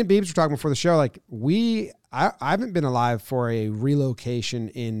 Me and Beebs were talking before the show, like I haven't been alive for a relocation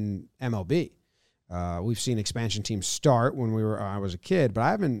in MLB. We've seen expansion teams start when I was a kid, but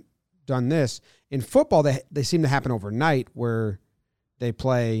I haven't done this. In football, they seem to happen overnight where they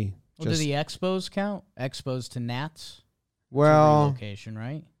play. Well, do the Expos count? Expos to Nats? Well, relocation,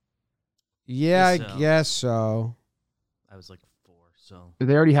 right? Yeah, I guess so. I was like 4, so. Do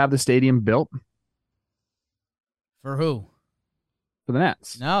they already have the stadium built? For who? For the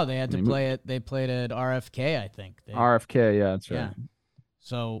Nats. No, they had to play it. They played at RFK, I think. RFK, yeah, that's right. Yeah.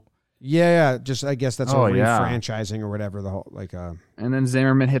 So. Yeah. Just I guess that's a refranchising or whatever. The whole And then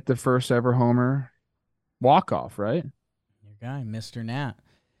Zimmerman hit the first ever homer walk off, right? Your guy, Mr. Nat.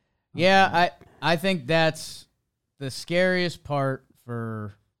 Yeah, I think that's the scariest part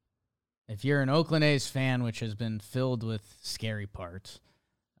for if you're an Oakland A's fan, which has been filled with scary parts,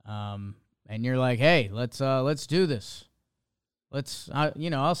 and you're like, hey, let's do this.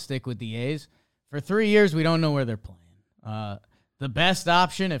 I'll stick with the A's. For 3 years, we don't know where they're playing. The best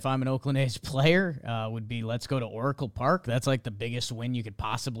option, if I'm an Oakland A's player, would be let's go to Oracle Park. That's like the biggest win you could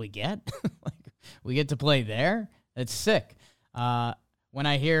possibly get. We get to play there. It's sick. When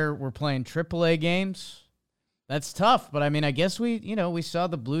I hear we're playing AAA games, that's tough. But I mean, I guess we saw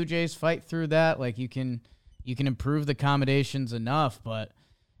the Blue Jays fight through that. Like you can improve the accommodations enough. But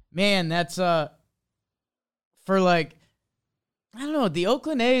man, that's for like, I don't know. The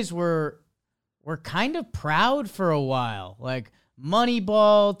Oakland A's were kind of proud for a while. Like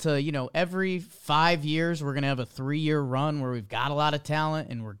Moneyball to, every 5 years we're going to have a 3-year run where we've got a lot of talent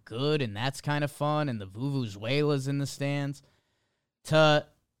and we're good and that's kind of fun and the Vuvuzelas in the stands. To,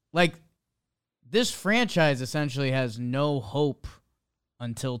 like, this franchise essentially has no hope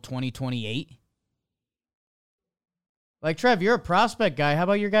until 2028. Like, Trev, you're a prospect guy. How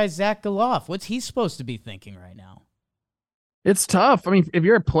about your guy, Zach Galoff? What's he supposed to be thinking right now? It's tough. I mean, if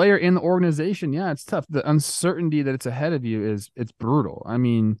you're a player in the organization, yeah, it's tough. The uncertainty that it's ahead of you it's brutal. I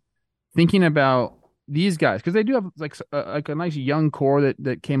mean, thinking about these guys, because they do have like a nice young core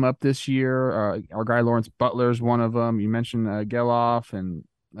that came up this year. Our guy Lawrence Butler is one of them. You mentioned Geloff, and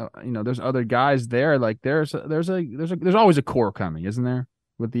there's other guys there. Like there's always a core coming, isn't there,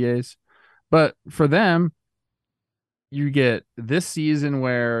 with the A's? But for them, you get this season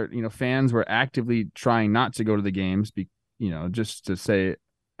where fans were actively trying not to go to the games, just to say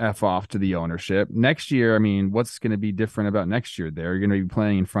F off to the ownership. Next year, I mean, what's going to be different about next year? They're going to be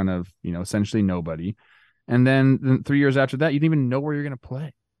playing in front of, essentially nobody. And then 3 years after that, you don't even know where you're going to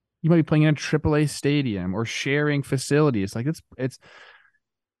play. You might be playing in a AAA stadium or sharing facilities. Like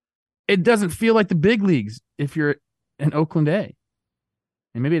it doesn't feel like the big leagues if you're an Oakland A.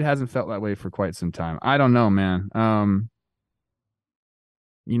 And maybe it hasn't felt that way for quite some time. I don't know, man.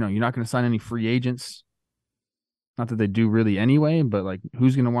 You're not going to sign any free agents. Not that they do really anyway, but like,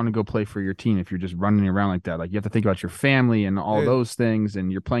 who's going to want to go play for your team if you're just running around like that? Like, you have to think about your family and all those things,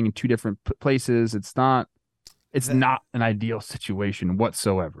 and you're playing in two different places. It's not an ideal situation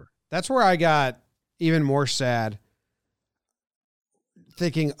whatsoever. That's where I got even more sad,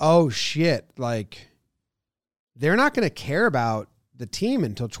 thinking, oh shit, like they're not going to care about the team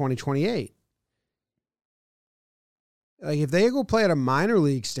until 2028. Like if they go play at a minor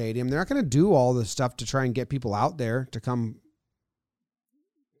league stadium, they're not going to do all the stuff to try and get people out there to come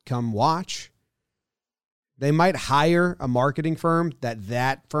watch. They might hire a marketing firm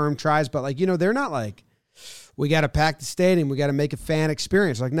that firm tries, but like, they're not like, we got to pack the stadium. We got to make a fan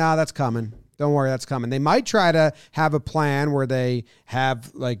experience. Like, nah, that's coming. Don't worry, that's coming. They might try to have a plan where they have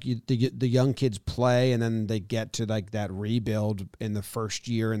like the young kids play and then they get to like that rebuild in the first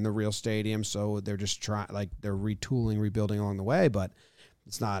year in the real stadium. So they're just they're retooling, rebuilding along the way, but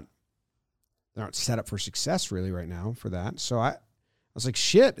they aren't set up for success really right now for that. So I was like,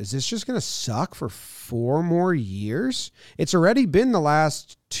 shit, is this just going to suck for 4 more years? It's already been the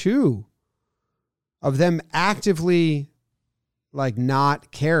last 2 of them actively like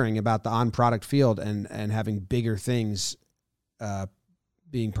not caring about the on-product field and having bigger things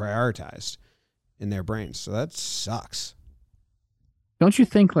being prioritized in their brains. So that sucks. Don't you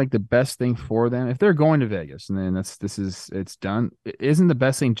think like the best thing for them, if they're going to Vegas and then it's done, isn't the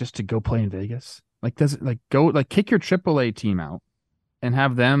best thing just to go play in Vegas? Like, does it kick your AAA team out and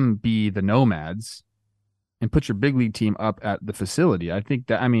have them be the nomads and put your big league team up at the facility? I think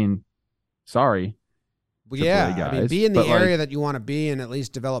that, sorry. Well, yeah, be in the area that you want to be and at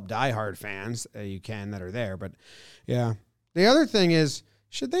least develop diehard fans you can that are there. But yeah, the other thing is,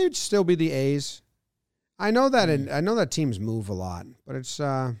 should they still be the A's? I know that teams move a lot, but it's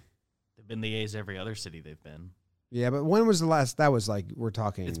They've been the A's every other city they've been. yeah. But when was the last? That was like we're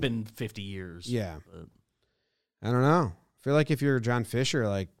talking. It's been 50 years. Yeah. But I don't know. I feel like if you're John Fisher,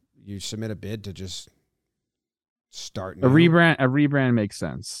 like you submit a bid to just start A rebrand makes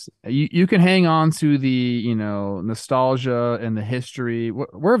sense. You can hang on to the nostalgia and the history.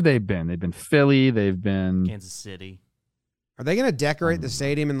 Where have they been? They've been Philly. They've been Kansas City. Are they going to decorate the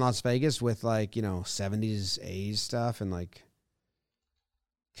stadium in Las Vegas with 70s A's stuff and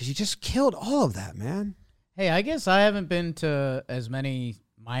because you just killed all of that, man. Hey, I guess I haven't been to as many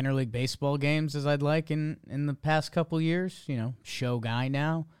minor league baseball games as I'd like in the past couple years. Show guy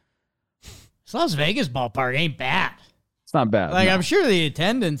now. This Las Vegas ballpark ain't bad. It's not bad. Like no. I'm sure the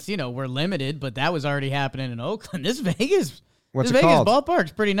attendance, were limited, but that was already happening in Oakland. This Vegas called?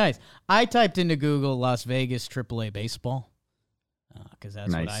 ballpark's pretty nice. I typed into Google Las Vegas AAA baseball because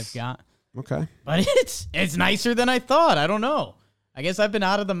that's Nice. what I've got. Okay. But it's nicer than I thought. I don't know. I guess I've been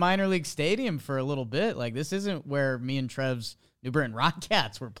out of the minor league stadium for a little bit. Like this isn't where me and Trev's New Britain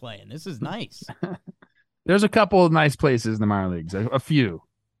Rockcats were playing. This is nice. There's a couple of nice places in the minor leagues. A few.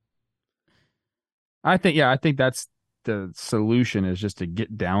 I think that's the solution is just to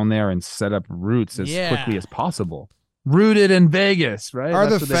get down there and set up roots as quickly as possible. Rooted in Vegas, right? Are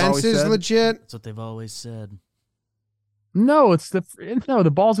That's the what they've always fences said. legit? That's what they've always said. No,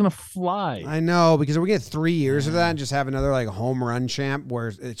 the ball's gonna fly. I know, because we get 3 years of that and just have another home run champ where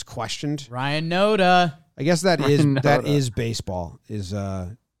it's questioned. Ryan Noda. I guess that Ryan is Noda. baseball.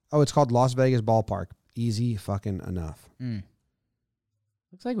 It's called Las Vegas Ballpark. Easy fucking enough.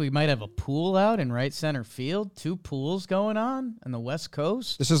 Looks like we might have a pool out in right center field. 2 pools going on the West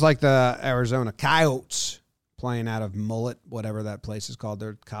Coast. This is like the Arizona Coyotes playing out of Mullet, whatever that place is called,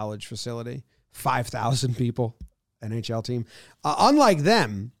 their college facility. 5,000 people, NHL team. Unlike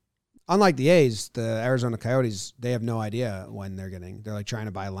the A's, the Arizona Coyotes, they have no idea when they're like trying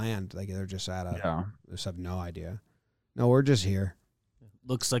to buy land. Like they're just they just have no idea. No, we're just here.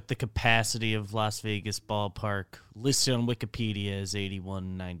 Looks like the capacity of Las Vegas ballpark listed on Wikipedia is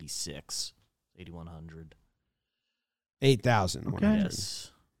 8,196, 8,100. 8,000. Okay.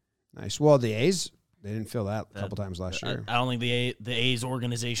 Yes. Nice. Well, the A's, they didn't fill that a couple times last year. I don't think the A's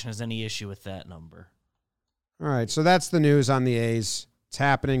organization has any issue with that number. All right, so that's the news on the A's. It's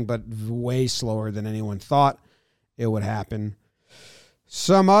happening, but way slower than anyone thought it would happen.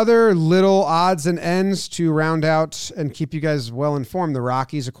 Some other little odds and ends to round out and keep you guys well informed. The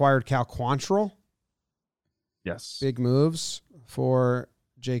Rockies acquired Cal Quantrill. Yes. Big moves for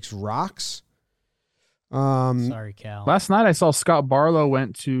Jake's Rocks. Sorry, Cal. Last night I saw Scott Barlow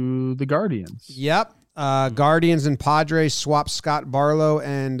went to the Guardians. Yep. Guardians and Padres swapped Scott Barlow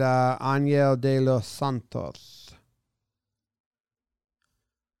and Ángel de los Santos.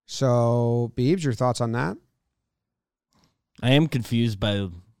 So, Beebs, your thoughts on that? I am confused by,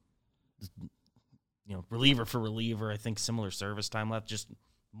 reliever for reliever. I think similar service time left. Just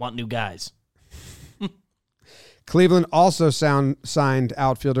want new guys. Cleveland also signed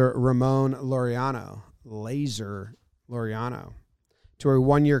outfielder Ramon Laureano, Laser Laureano, to a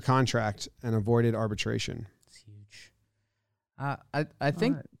 1-year contract and avoided arbitration. It's huge. I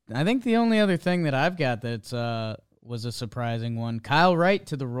think the only other thing that I've got that's was a surprising one. Kyle Wright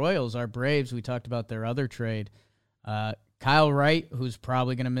to the Royals, our Braves. We talked about their other trade. Kyle Wright, who's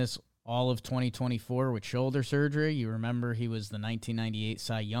probably going to miss all of 2024 with shoulder surgery. You remember he was the 1998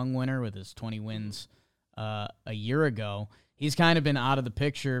 Cy Young winner with his 20 wins a year ago. He's kind of been out of the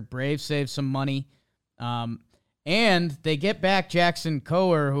picture. Braves saved some money. And they get back Jackson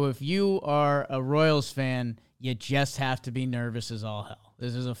Coher, who, if you are a Royals fan, you just have to be nervous as all hell.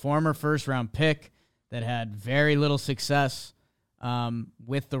 This is a former first-round pick that had very little success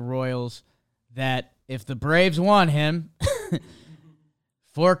with the Royals, that if the Braves want him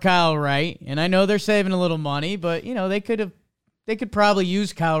for Kyle Wright, and I know they're saving a little money, but, they could probably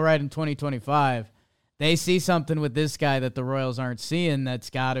use Kyle Wright in 2025. They see something with this guy that the Royals aren't seeing that's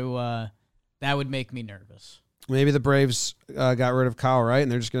got to that would make me nervous. Maybe the Braves got rid of Kyle Wright and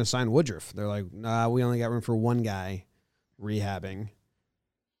they're just going to sign Woodruff. They're like, nah, we only got room for one guy rehabbing.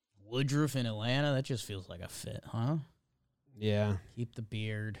 Woodruff in Atlanta, that just feels like a fit, huh? Yeah. Keep the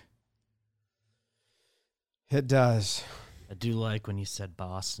beard. It does. I do like when you said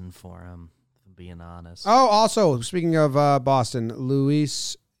Boston for him, if I'm being honest. Oh, also, speaking of Boston,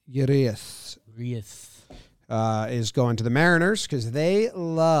 Luis Urias is going to the Mariners because they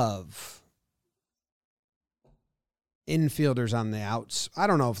love infielders on the outs. I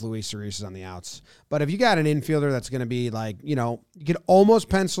don't know if Luis Urias is on the outs, but if you got an infielder that's going to be like, you could almost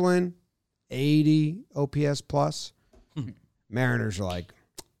pencil in 80 OPS plus, Mariners are like,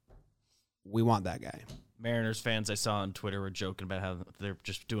 we want that guy. Mariners fans I saw on Twitter were joking about how they're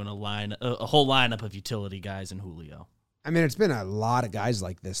just doing a whole lineup of utility guys in Julio. I mean, it's been a lot of guys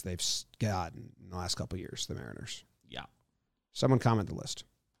like this they've gotten in the last couple of years, the Mariners. Yeah. Someone comment the list.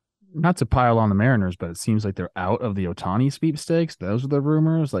 Not to pile on the Mariners, but it seems like they're out of the Ohtani sweepstakes. Those are the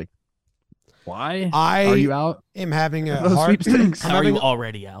rumors. Like, why are you out? I'm having a Those hard sweepstakes? How are you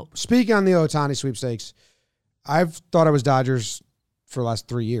already out? Speaking on the Ohtani sweepstakes, I've thought I was Dodgers for the last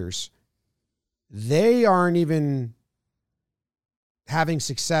 3 years. They aren't even having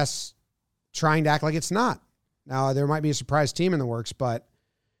success trying to act like it's not. Now, there might be a surprise team in the works, but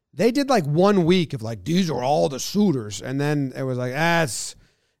they did like 1 week of like, these are all the suitors. And then it was like, it's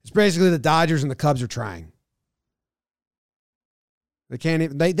basically the Dodgers and the Cubs are trying. They can't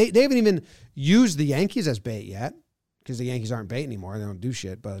even, they haven't even used the Yankees as bait yet because the Yankees aren't bait anymore. They don't do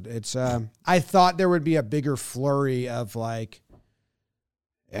shit. But it's, I thought there would be a bigger flurry of like,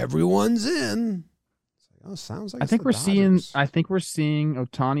 everyone's in. Oh, sounds like I think we're seeing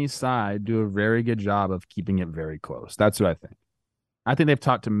Ohtani's side do a very good job of keeping it very close. That's what I think. I think they've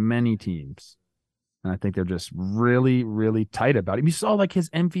talked to many teams, and I think they're just really, really tight about it. You saw like his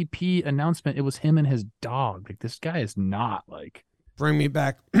MVP announcement; it was him and his dog. Like this guy is not like bring me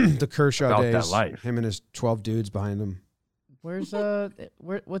back the Kershaw about days. that life. Him and his 12 dudes behind him. Where's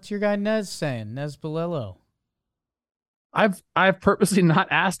what's your guy Nez saying? Nez Balillo. I've purposely not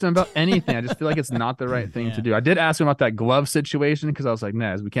asked him about anything. I just feel like it's not the right thing to do. I did ask him about that glove situation because I was like,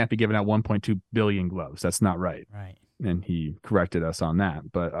 Nez, we can't be giving out 1.2 billion gloves. That's not right. Right. And he corrected us on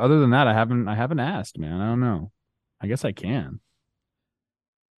that. But other than that, I haven't asked, man. I don't know. I guess I can.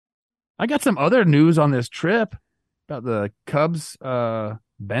 I got some other news on this trip about the Cubs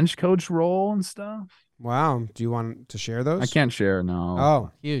bench coach role and stuff. Wow. Do you want to share those? I can't share, no.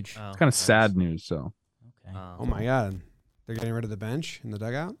 Oh. Huge. It's kind of sad news, so. Okay. Oh, my God. They're getting rid of the bench in the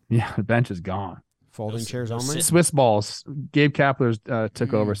dugout? Yeah, the bench is gone. Folding chairs only? Swiss balls. Gabe Kapler's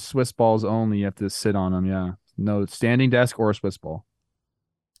took over. Swiss balls only. You have to sit on them, yeah. No standing desk or a Swiss ball.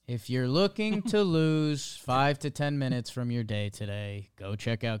 If you're looking to lose 5 to 10 minutes from your day today, go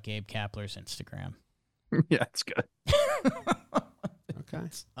check out Gabe Kapler's Instagram. Yeah, it's good. Okay.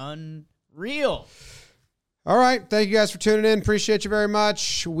 It's unreal. All right. Thank you guys for tuning in. Appreciate you very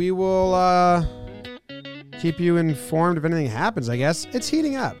much. We will keep you informed if anything happens, I guess. It's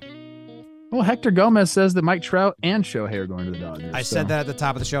heating up. Well, Hector Gomez says that Mike Trout and Shohei are going to the Dodgers. I said that at the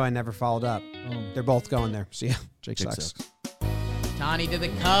top of the show. I never followed up. They're both going there. See ya. Jake sucks. Tani to the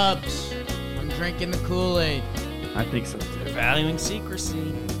Cubs. I'm drinking the Kool-Aid. I think so, too. They're valuing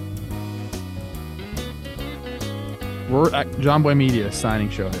secrecy. We're at John Boy Media signing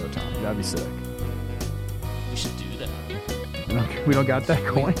Shohei Ohtani. That'd be sick. We should do that. We don't got that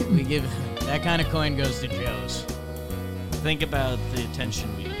coin? We give that kind of coin goes to Joe's. Think about the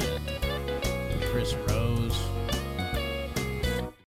attention we get. Chris Rose.